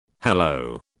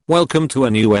Hello. Welcome to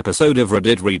a new episode of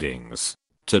Reddit Readings.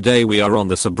 Today we are on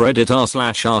the subreddit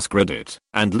r/askreddit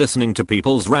and listening to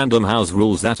people's random house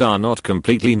rules that are not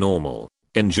completely normal.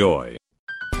 Enjoy.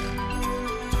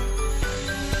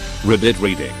 Reddit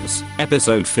Readings,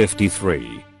 episode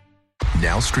 53.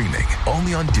 Now streaming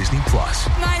only on Disney+.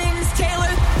 My name is Taylor.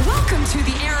 Welcome to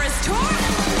the Eras Tour.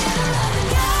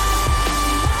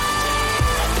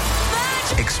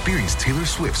 Experience Taylor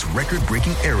Swift's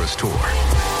record-breaking Eras Tour.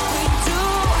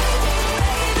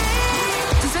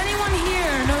 Does anyone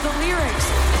here know the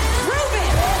lyrics? Prove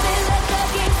it!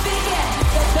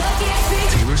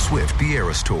 Taylor Swift The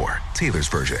Eras Tour, Taylor's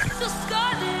version.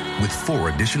 With 4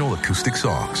 additional acoustic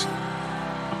songs.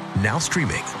 Now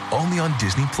streaming only on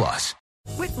Disney+.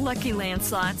 With Lucky Land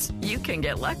Slots, you can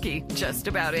get lucky just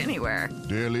about anywhere.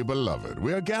 Dearly beloved,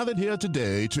 we are gathered here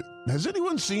today to... Has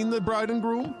anyone seen the bride and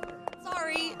groom?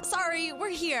 Sorry, we're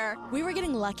here. We were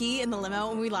getting lucky in the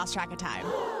limo and we lost track of time.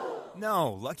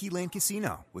 No, Lucky Land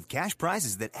Casino, with cash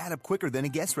prizes that add up quicker than a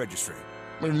guest registry.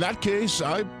 In that case,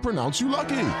 I pronounce you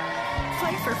lucky.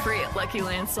 Play for free at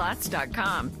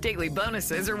LuckyLandSlots.com. Daily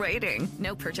bonuses are waiting.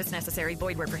 No purchase necessary.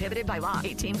 Void where prohibited by law.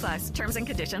 18+. Terms and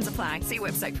conditions apply. See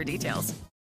website for details.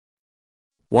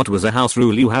 What was a house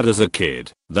rule you had as a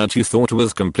kid that you thought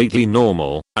was completely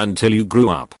normal until you grew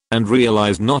up and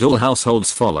realized not all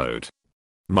households followed?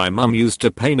 My mum used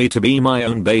to pay me to be my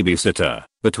own babysitter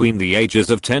between the ages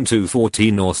of 10 to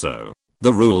 14 or so.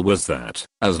 The rule was that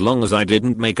as long as I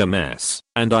didn't make a mess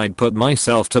and I'd put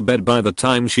myself to bed by the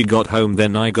time she got home,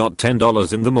 then I got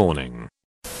 $10 in the morning.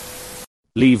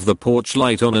 Leave the porch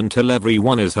light on until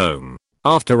everyone is home.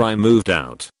 After I moved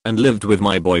out and lived with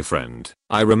my boyfriend,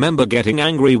 I remember getting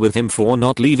angry with him for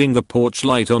not leaving the porch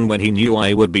light on when he knew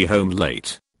I would be home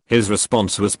late. His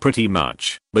response was pretty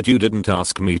much, "But you didn't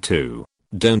ask me to.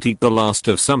 Don't eat the last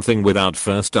of something without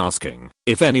first asking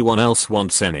if anyone else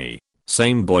wants any."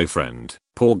 Same boyfriend,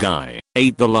 poor guy,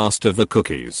 ate the last of the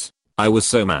cookies. I was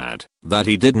so mad that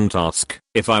he didn't ask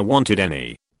if I wanted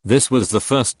any. This was the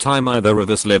first time either of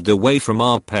us lived away from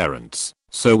our parents,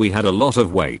 so we had a lot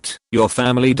of "wait, your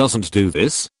family doesn't do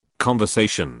this?"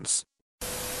 conversations.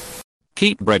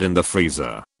 Keep bread in the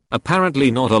freezer.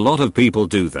 Apparently not a lot of people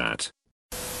do that.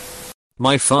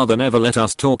 My father never let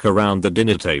us talk around the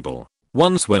dinner table.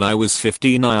 Once when I was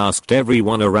 15, I asked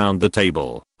everyone around the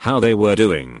table how they were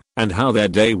doing and how their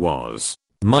day was.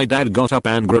 My dad got up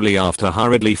angrily after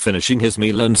hurriedly finishing his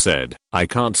meal and said, "I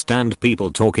can't stand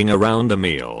people talking around a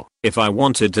meal. If I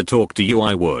wanted to talk to you,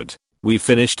 I would." We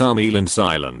finished our meal in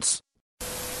silence.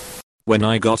 When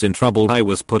I got in trouble, I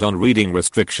was put on reading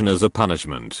restriction as a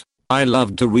punishment. I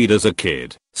loved to read as a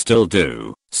kid, still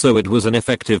do, so it was an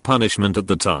effective punishment at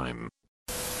the time.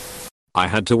 I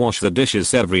had to wash the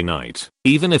dishes every night,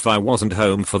 even if I wasn't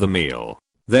home for the meal.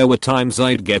 There were times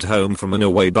I'd get home from an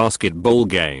away basketball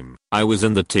game. I was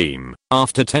in the team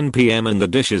after 10 p.m. and the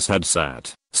dishes had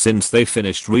sat since they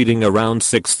finished reading around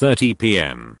 6:30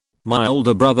 p.m. My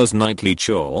older brother's nightly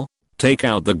chore? Take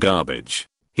out the garbage.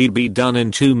 He'd be done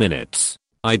in 2 minutes.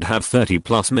 I'd have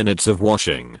 30+ minutes of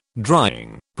washing,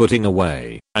 drying, putting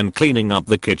away, and cleaning up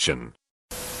the kitchen.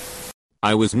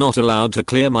 I was not allowed to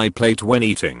clear my plate when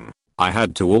eating. I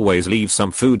had to always leave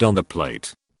some food on the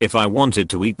plate. If I wanted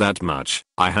to eat that much,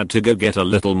 I had to go get a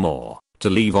little more to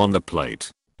leave on the plate.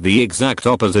 The exact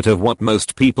opposite of what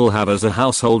most people have as a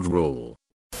household rule.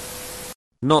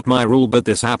 Not my rule, but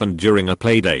this happened during a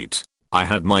play date. I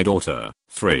had my daughter,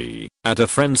 3, at a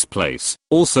friend's place,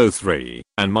 also 3,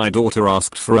 and my daughter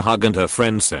asked for a hug and her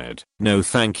friend said, "No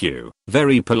thank you,"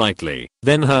 very politely.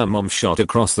 Then her mom shot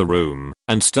across the room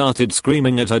and started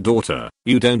screaming at her daughter,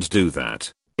 "You don't do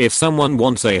that. If someone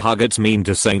wants a hug, it's mean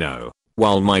to say no."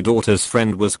 While my daughter's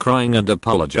friend was crying and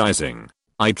apologizing,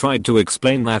 I tried to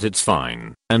explain that it's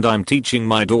fine, and I'm teaching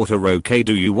my daughter, "Okay,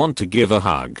 do you want to give a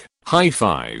hug, high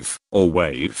five, or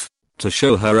wave?" to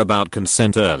show her about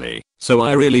consent early, so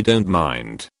I really don't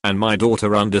mind, and my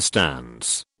daughter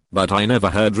understands. But I never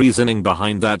heard reasoning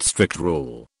behind that strict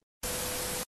rule.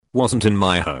 Wasn't in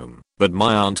my home, but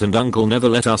my aunt and uncle never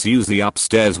let us use the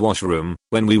upstairs washroom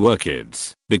when we were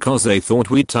kids because they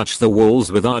thought we'd touch the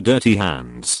walls with our dirty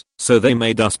hands. So they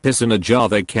made us piss in a jar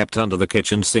they kept under the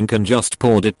kitchen sink and just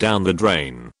poured it down the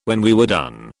drain when we were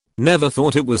done. Never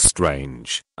thought it was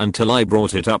strange until I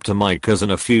brought it up to my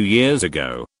cousin a few years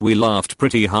ago. We laughed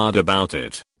pretty hard about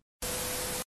it.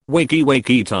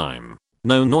 Wakey time.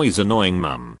 No noise, annoying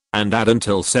mum and dad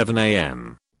until 7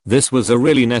 a.m. This was a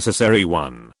really necessary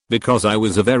one because I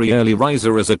was a very early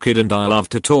riser as a kid and I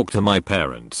loved to talk to my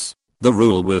parents. The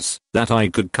rule was that I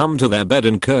could come to their bed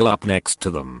and curl up next to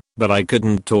them, but I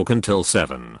couldn't talk until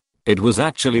 7. It was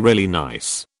actually really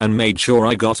nice and made sure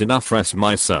I got enough rest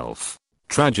myself.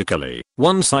 Tragically,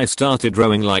 once I started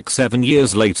rowing like 7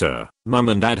 years later, mum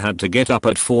and dad had to get up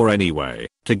at 4 anyway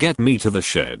to get me to the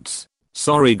sheds.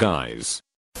 Sorry guys.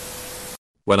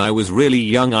 When I was really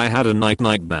young I had a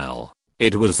night bell.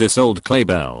 It was this old clay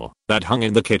bell that hung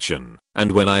in the kitchen,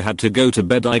 and when I had to go to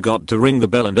bed I got to ring the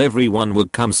bell and everyone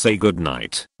would come say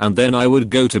goodnight, and then I would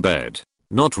go to bed.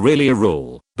 Not really a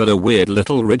rule, but a weird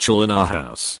little ritual in our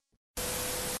house.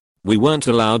 We weren't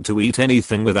allowed to eat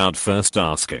anything without first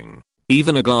asking.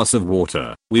 Even a glass of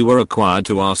water, we were required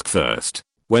to ask first.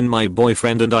 When my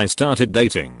boyfriend and I started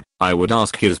dating, I would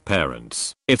ask his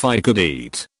parents if I could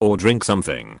eat or drink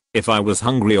something, if I was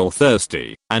hungry or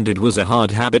thirsty, and it was a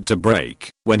hard habit to break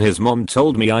when his mom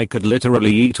told me I could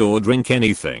literally eat or drink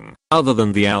anything other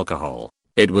than the alcohol.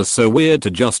 It was so weird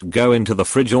to just go into the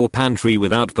fridge or pantry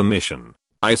without permission.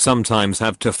 I sometimes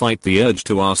have to fight the urge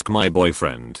to ask my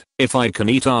boyfriend if I can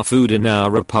eat our food in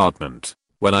our apartment.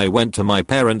 When I went to my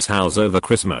parents' house over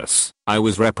Christmas, I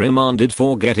was reprimanded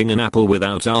for getting an apple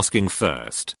without asking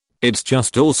first. It's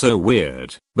just also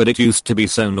weird, but it used to be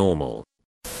so normal.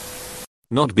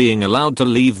 Not being allowed to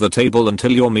leave the table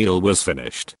until your meal was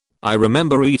finished. I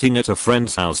remember eating at a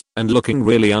friend's house and looking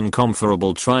really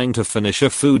uncomfortable trying to finish a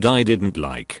food I didn't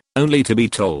like, only to be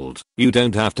told, you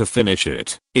don't have to finish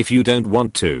it if you don't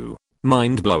want to.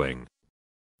 Mind blowing.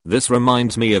 This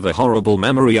reminds me of a horrible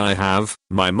memory I have.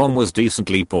 My mom was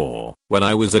decently poor when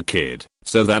I was a kid,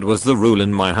 so that was the rule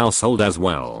in my household as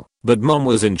well, but mom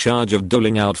was in charge of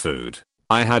doling out food.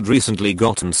 I had recently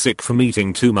gotten sick from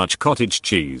eating too much cottage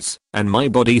cheese, and my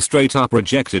body straight up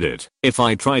rejected it if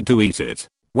I tried to eat it.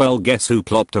 Well, guess who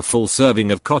plopped a full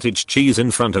serving of cottage cheese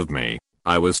in front of me?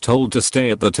 I was told to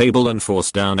stay at the table and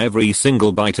force down every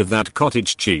single bite of that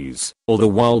cottage cheese, all the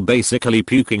while basically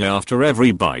puking after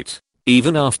every bite.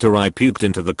 Even after I puked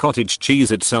into the cottage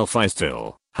cheese itself I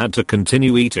still had to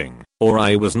continue eating, or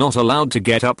I was not allowed to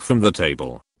get up from the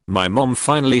table. My mom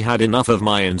finally had enough of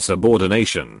my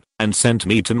insubordination and sent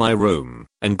me to my room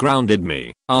and grounded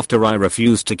me after I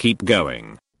refused to keep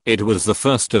going. It was the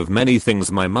first of many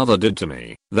things my mother did to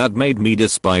me that made me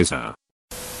despise her.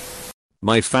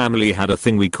 My family had a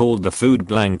thing we called the food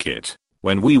blanket.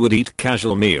 When we would eat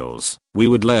casual meals, we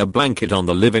would lay a blanket on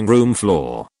the living room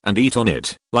floor and eat on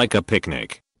it like a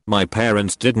picnic. My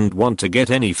parents didn't want to get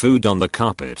any food on the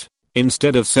carpet.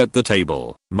 Instead of set the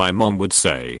table, my mom would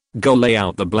say, go lay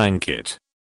out the blanket.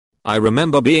 I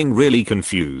remember being really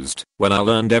confused when I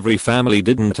learned every family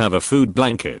didn't have a food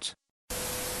blanket.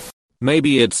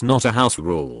 Maybe it's not a house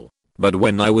rule, but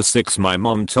when I was 6 my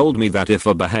mom told me that if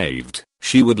I behaved,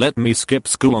 she would let me skip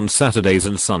school on Saturdays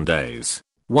and Sundays.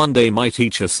 One day my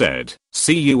teacher said,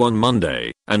 see you on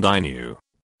Monday, and I knew.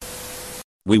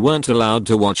 We weren't allowed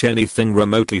to watch anything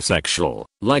remotely sexual,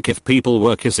 like if people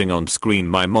were kissing on screen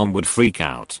my mom would freak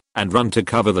out and run to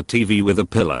cover the TV with a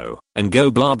pillow and go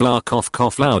blah blah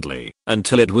cough loudly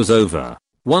until it was over.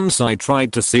 Once I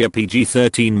tried to see a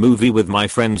PG-13 movie with my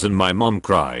friends and my mom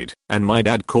cried, and my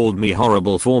dad called me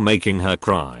horrible for making her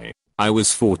cry. I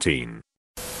was 14.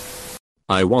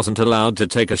 I wasn't allowed to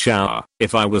take a shower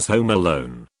if I was home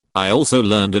alone. I also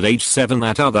learned at age 7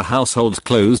 that other households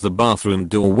close the bathroom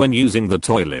door when using the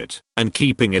toilet, and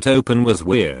keeping it open was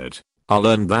weird. I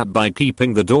learned that by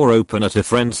keeping the door open at a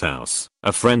friend's house.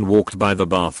 A friend walked by the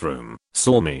bathroom,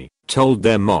 saw me, told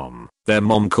their mom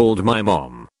called my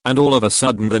mom, and all of a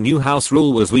sudden the new house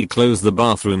rule was we close the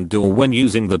bathroom door when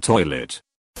using the toilet.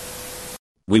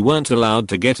 We weren't allowed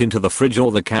to get into the fridge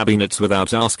or the cabinets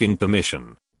without asking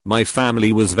permission. My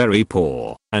family was very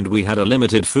poor, and we had a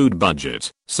limited food budget,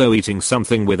 so eating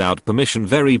something without permission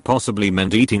very possibly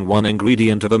meant eating one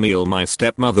ingredient of a meal my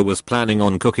stepmother was planning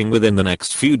on cooking within the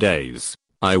next few days.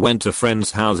 I went to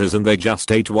friends' houses and they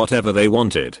just ate whatever they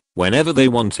wanted, whenever they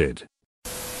wanted.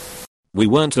 We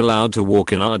weren't allowed to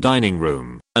walk in our dining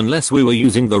room, unless we were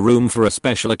using the room for a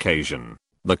special occasion.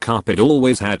 The carpet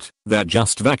always had that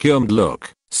just vacuumed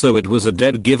look, so it was a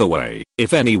dead giveaway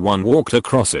if anyone walked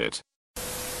across it.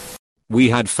 We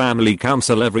had family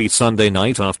council every Sunday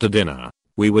night after dinner.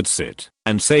 We would sit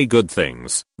and say good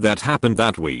things that happened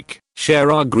that week,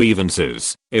 share our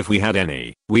grievances, if we had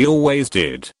any. We always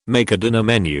did, make a dinner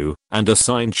menu, and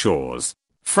assign chores.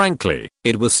 Frankly,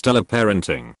 it was stellar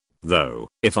parenting. Though,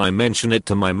 if I mention it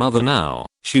to my mother now,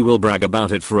 she will brag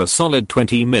about it for a solid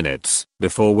 20 minutes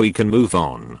before we can move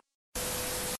on.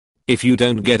 If you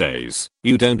don't get A's,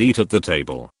 you don't eat at the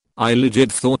table. I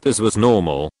legit thought this was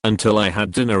normal until I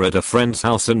had dinner at a friend's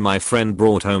house and my friend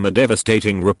brought home a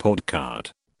devastating report card.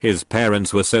 His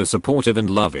parents were so supportive and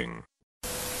loving.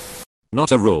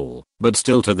 Not a rule, but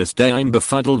still to this day I'm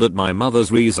befuddled at my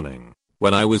mother's reasoning.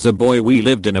 When I was a boy we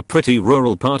lived in a pretty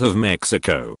rural part of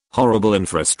Mexico. Horrible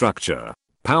infrastructure.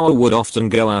 Power would often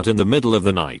go out in the middle of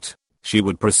the night. She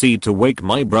would proceed to wake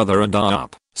my brother and I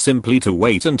up, simply to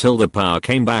wait until the power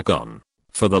came back on.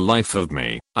 For the life of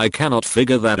me, I cannot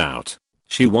figure that out.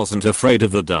 She wasn't afraid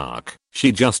of the dark,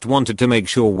 she just wanted to make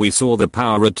sure we saw the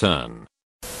power return.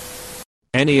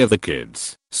 Any of the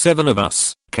kids, 7 of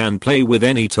us, can play with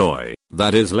any toy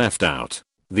that is left out.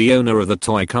 The owner of the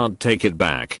toy can't take it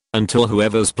back until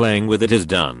whoever's playing with it is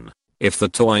done. If the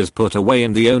toy is put away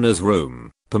in the owner's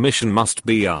room, permission must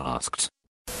be asked.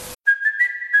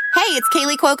 Hey, it's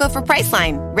Kaylee Cuoco for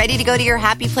Priceline. Ready to go to your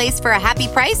happy place for a happy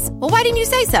price? Well, why didn't you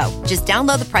say so? Just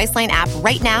download the Priceline app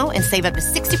right now and save up to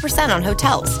 60% on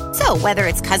hotels. So whether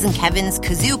it's Cousin Kevin's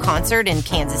Kazoo Concert in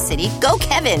Kansas City, go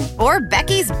Kevin, or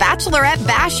Becky's Bachelorette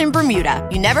Bash in Bermuda,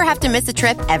 you never have to miss a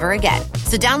trip ever again.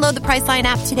 So download the Priceline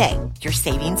app today. Your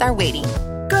savings are waiting.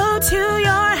 Go to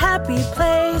your happy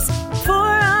place for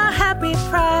a happy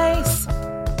price.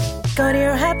 Go to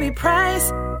your happy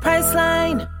price,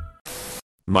 Priceline.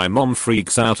 My mom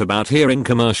freaks out about hearing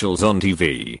commercials on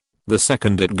TV. The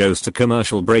second it goes to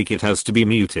commercial break it has to be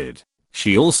muted.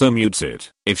 She also mutes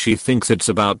it if she thinks it's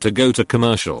about to go to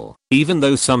commercial, even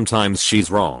though sometimes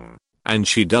she's wrong. And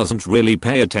she doesn't really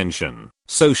pay attention,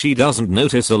 so she doesn't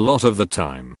notice a lot of the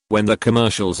time when the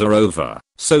commercials are over,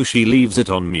 so she leaves it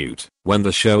on mute when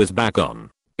the show is back on.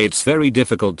 It's very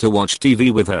difficult to watch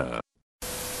TV with her.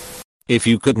 If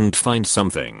you couldn't find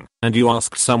something and you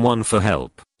asked someone for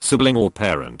help, sibling or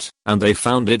parent, and they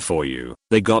found it for you,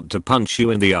 they got to punch you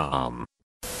in the arm.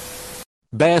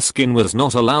 Bearskin was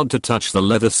not allowed to touch the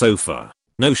leather sofa.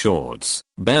 No shorts,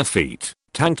 bare feet,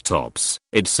 tank tops,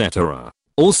 etc.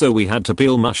 Also we had to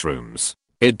peel mushrooms.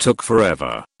 It took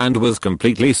forever and was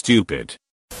completely stupid.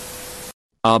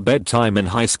 Our bedtime in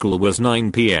high school was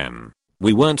 9 p.m.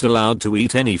 We weren't allowed to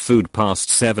eat any food past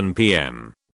 7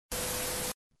 p.m.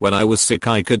 When I was sick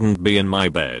I couldn't be in my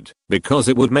bed because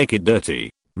it would make it dirty.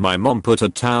 My mom put a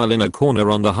towel in a corner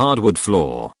on the hardwood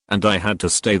floor, and I had to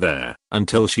stay there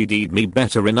until she'd eat me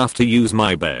better enough to use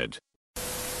my bed.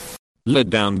 Lid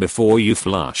down before you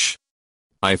flush.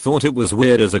 I thought it was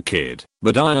weird as a kid,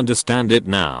 but I understand it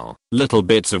now. Little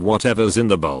bits of whatever's in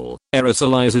the bowl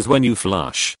aerosolizes when you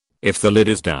flush. If the lid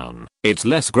is down, it's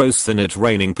less gross than it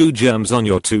raining poo germs on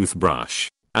your toothbrush.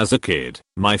 As a kid,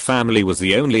 my family was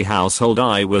the only household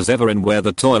I was ever in where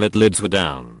the toilet lids were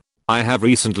down. I have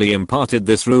recently imparted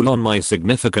this rule on my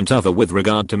significant other with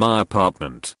regard to my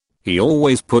apartment. He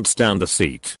always puts down the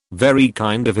seat, very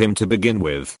kind of him to begin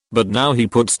with, but now he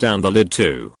puts down the lid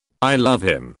too. I love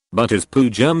him, but his poo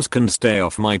germs can stay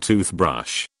off my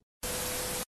toothbrush.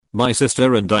 My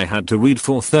sister and I had to read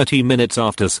for 30 minutes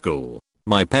after school.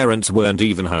 My parents weren't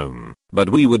even home, but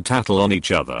we would tattle on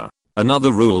each other.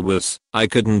 Another rule was, I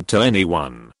couldn't tell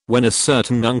anyone when a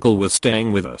certain uncle was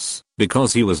staying with us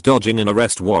because he was dodging an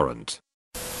arrest warrant.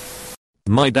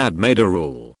 My dad made a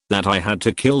rule that I had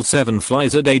to kill 7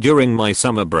 flies a day during my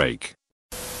summer break.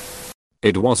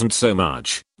 It wasn't so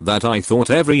much that I thought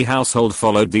every household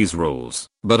followed these rules,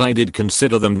 but I did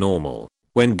consider them normal.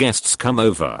 When guests come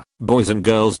over, boys and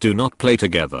girls do not play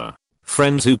together.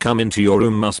 Friends who come into your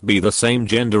room must be the same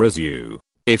gender as you.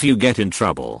 If you get in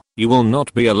trouble, you will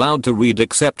not be allowed to read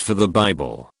except for the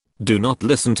Bible. Do not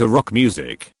listen to rock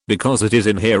music, because it is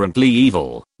inherently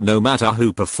evil, no matter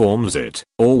who performs it,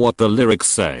 or what the lyrics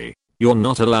say. You're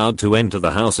not allowed to enter the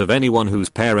house of anyone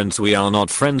whose parents we are not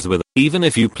friends with, even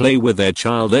if you play with their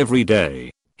child every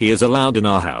day. He is allowed in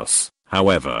our house,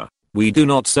 however. We do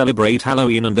not celebrate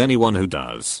Halloween and anyone who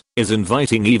does is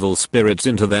inviting evil spirits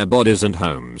into their bodies and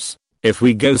homes. If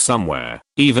we go somewhere,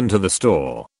 even to the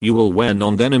store, you will wear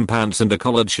non-denim pants and a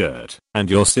collared shirt, and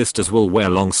your sisters will wear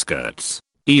long skirts.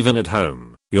 Even at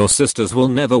home, your sisters will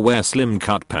never wear slim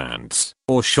cut pants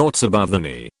or shorts above the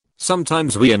knee.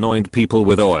 Sometimes we anoint people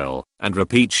with oil and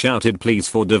repeat shouted pleas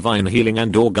for divine healing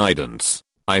and or guidance.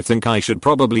 I think I should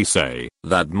probably say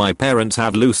that my parents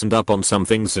have loosened up on some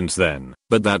things since then,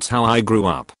 but that's how I grew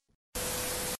up.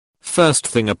 First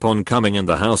thing upon coming in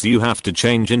the house you have to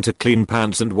change into clean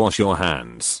pants and wash your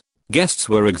hands. Guests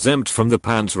were exempt from the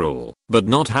pants rule, but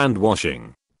not hand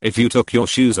washing. If you took your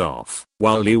shoes off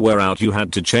while you were out you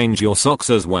had to change your socks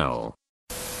as well.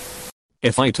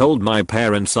 If I told my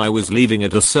parents I was leaving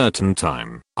at a certain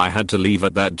time, I had to leave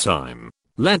at that time.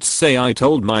 Let's say I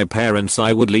told my parents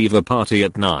I would leave a party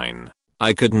at 9.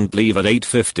 I couldn't leave at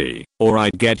 8:50, or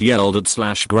I'd get yelled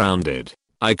at / grounded.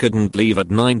 I couldn't leave at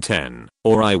 9:10,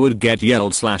 or I would get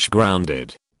yelled /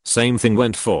 grounded. Same thing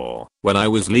went for when I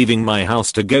was leaving my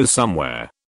house to go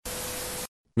somewhere.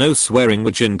 No swearing,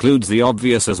 which includes the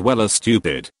obvious as well as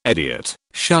stupid, idiot,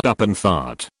 shut up and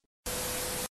fart.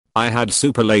 I had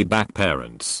super laid back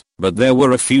parents, but there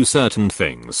were a few certain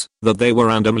things that they were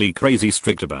randomly crazy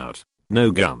strict about.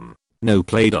 No gum, no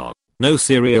Play-Doh, no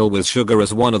cereal with sugar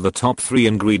as one of the top 3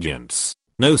 ingredients,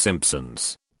 no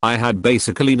Simpsons. I had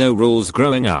basically no rules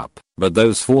growing up, but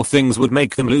those 4 things would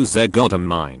make them lose their goddamn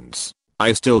minds.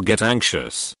 I still get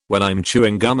anxious when I'm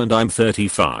chewing gum and I'm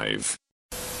 35.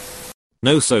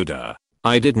 No soda.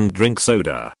 I didn't drink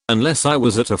soda unless I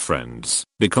was at a friend's,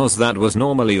 because that was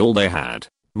normally all they had.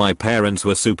 My parents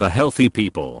were super healthy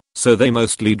people, so they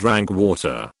mostly drank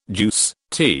water, juice,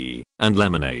 tea, and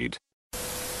lemonade.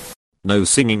 No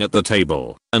singing at the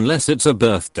table, unless it's a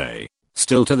birthday.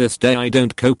 Still to this day I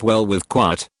don't cope well with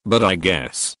quiet, but I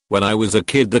guess, when I was a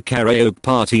kid the karaoke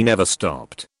party never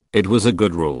stopped. It was a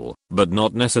good rule, but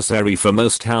not necessary for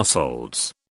most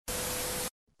households.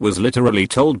 Was literally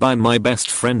told by my best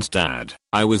friend's dad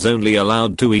I was only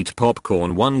allowed to eat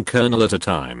popcorn 1 kernel at a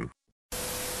time.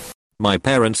 My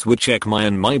parents would check my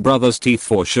and my brother's teeth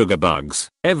for sugar bugs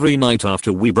every night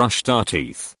after we brushed our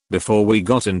teeth, before we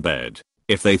got in bed.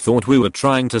 If they thought we were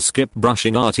trying to skip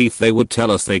brushing our teeth they would tell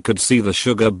us they could see the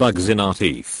sugar bugs in our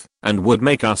teeth, and would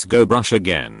make us go brush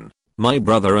again. My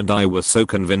brother and I were so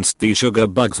convinced these sugar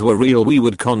bugs were real we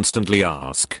would constantly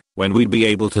ask when we'd be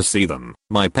able to see them.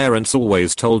 My parents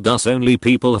always told us only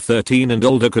people 13 and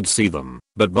older could see them,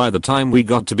 but by the time we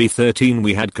got to be 13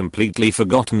 we had completely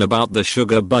forgotten about the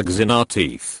sugar bugs in our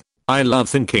teeth. I love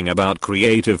thinking about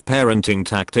creative parenting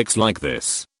tactics like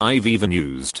this. I've even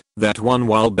used that one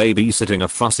while babysitting a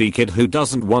fussy kid who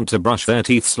doesn't want to brush their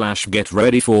teeth / get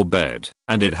ready for bed,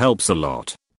 and it helps a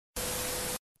lot.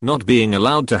 Not being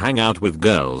allowed to hang out with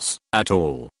girls at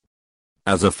all.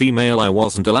 As a female I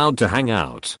wasn't allowed to hang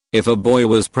out if a boy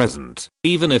was present,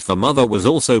 even if the mother was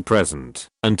also present,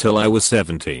 until I was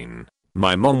 17.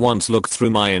 My mom once looked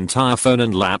through my entire phone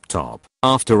and laptop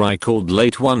after I called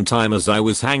late one time as I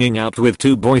was hanging out with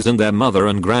 2 boys and their mother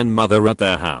and grandmother at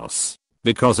their house.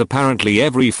 Because apparently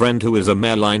every friend who is a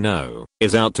male I know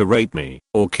is out to rape me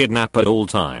or kidnap at all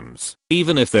times,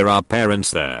 even if there are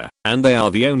parents there and they are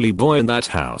the only boy in that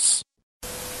house.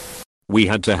 We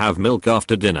had to have milk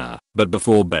after dinner, but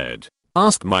before bed.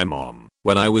 Asked my mom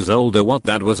when I was older what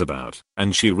that was about,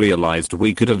 and she realized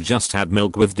we could have just had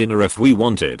milk with dinner if we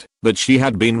wanted, but she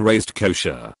had been raised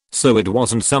kosher, so it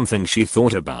wasn't something she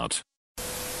thought about.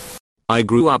 I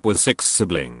grew up with 6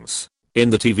 siblings. In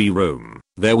the TV room,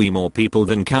 there were more people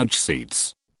than couch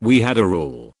seats. We had a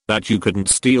rule that you couldn't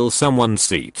steal someone's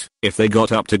seat if they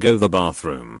got up to go to the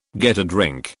bathroom, get a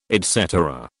drink,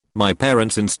 etc. My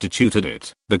parents instituted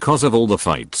it because of all the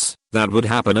fights that would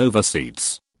happen over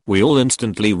seats. We all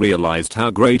instantly realized how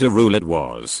great a rule it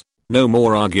was. No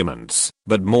more arguments,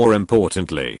 but more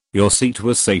importantly, your seat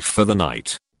was safe for the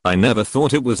night. I never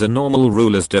thought it was a normal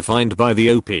rule as defined by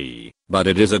the OP, but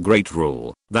it is a great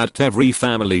rule that every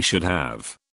family should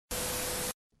have.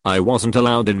 I wasn't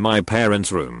allowed in my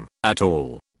parents' room at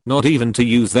all, not even to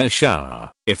use their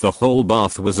shower if the whole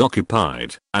bath was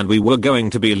occupied and we were going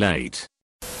to be late.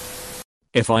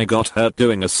 If I got hurt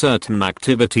doing a certain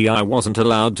activity I wasn't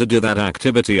allowed to do that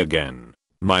activity again.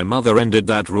 My mother ended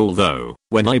that rule though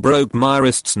when I broke my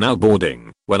wrist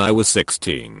snowboarding when I was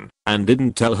 16, and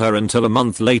didn't tell her until a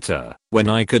month later when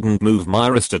I couldn't move my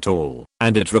wrist at all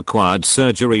and it required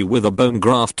surgery with a bone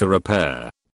graft to repair.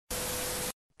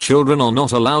 Children are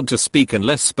not allowed to speak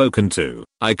unless spoken to.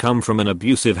 I come from an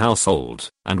abusive household,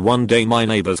 and one day my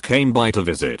neighbors came by to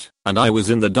visit, and I was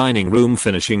in the dining room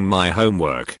finishing my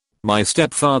homework. My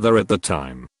stepfather at the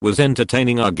time was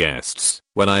entertaining our guests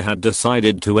when I had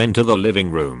decided to enter the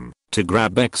living room to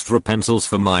grab extra pencils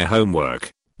for my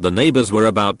homework. The neighbors were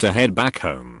about to head back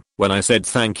home when I said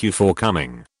thank you for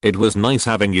coming. It was nice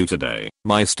having you today.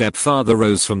 My stepfather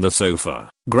rose from the sofa,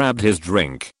 grabbed his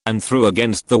drink, and threw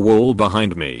against the wall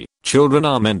behind me. Children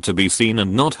are meant to be seen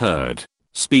and not heard.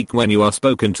 Speak when you are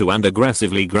spoken to, and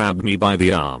aggressively grabbed me by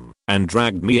the arm and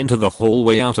dragged me into the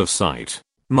hallway out of sight.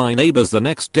 My neighbors the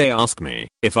next day asked me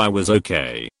if I was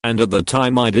okay, and at the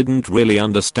time I didn't really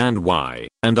understand why,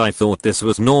 and I thought this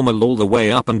was normal all the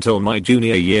way up until my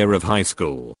junior year of high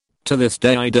school. To this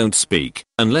day I don't speak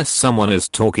unless someone is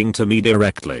talking to me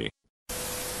directly.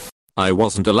 I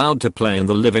wasn't allowed to play in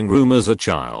the living room as a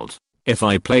child. If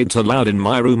I played too loud in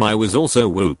my room I was also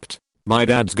whooped. My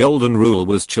dad's golden rule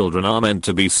was children are meant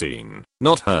to be seen,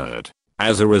 not heard.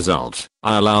 As a result,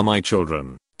 I allow my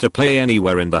children to play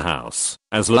anywhere in the house,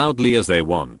 as loudly as they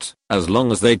want, as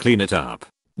long as they clean it up.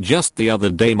 Just the other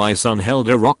day my son held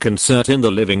a rock concert in the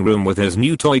living room with his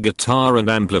new toy guitar and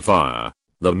amplifier.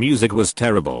 The music was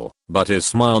terrible, but his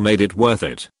smile made it worth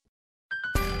it.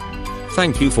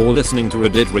 Thank you for listening to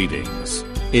Reddit Readings.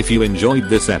 If you enjoyed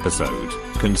this episode,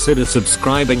 consider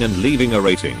subscribing and leaving a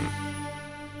rating.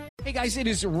 Hey guys, it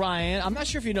is Ryan. I'm not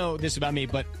sure if you know this about me,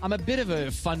 but I'm a bit of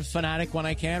a fun fanatic when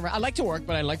I can. I like to work,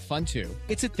 but I like fun too.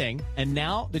 It's a thing. And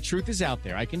now the truth is out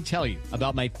there. I can tell you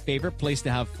about my favorite place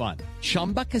to have fun.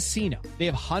 Chumba Casino. They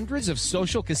have hundreds of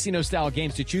social casino style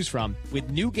games to choose from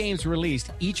with new games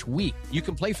released each week. You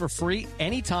can play for free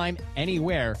anytime,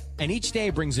 anywhere. And each day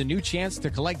brings a new chance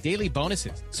to collect daily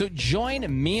bonuses. So join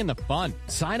me in the fun.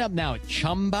 Sign up now at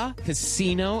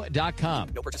ChumbaCasino.com.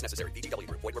 No purchase necessary. VGW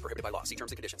Group. Void where prohibited by law. See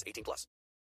terms and conditions. 18+.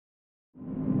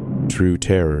 True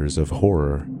terrors of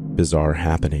horror, bizarre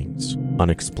happenings,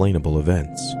 unexplainable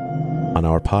events. On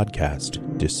our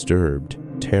podcast, Disturbed,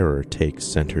 terror takes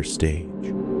center stage.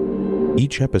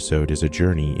 Each episode is a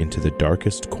journey into the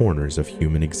darkest corners of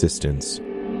human existence,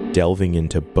 delving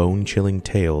into bone-chilling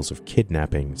tales of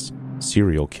kidnappings,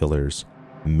 serial killers,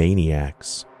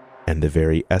 maniacs, and the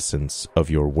very essence of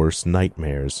your worst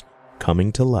nightmares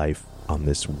coming to life on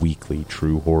this weekly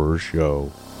true horror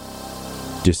show.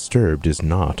 Disturbed is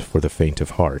not for the faint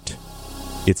of heart.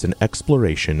 It's an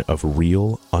exploration of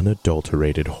real,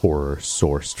 unadulterated horror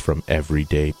sourced from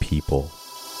everyday people.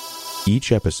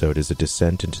 Each episode is a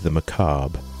descent into the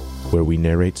macabre, where we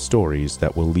narrate stories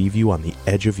that will leave you on the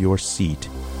edge of your seat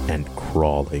and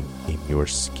crawling in your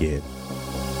skin.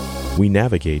 We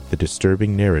navigate the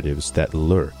disturbing narratives that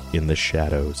lurk in the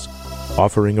shadows,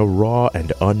 offering a raw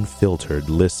and unfiltered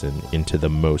listen into the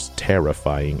most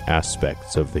terrifying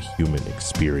aspects of the human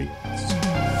experience.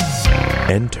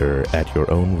 Enter at your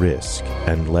own risk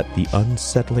and let the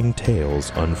unsettling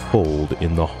tales unfold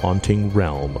in the haunting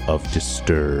realm of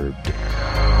Disturbed.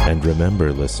 And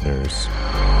remember, listeners,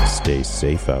 stay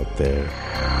safe out there.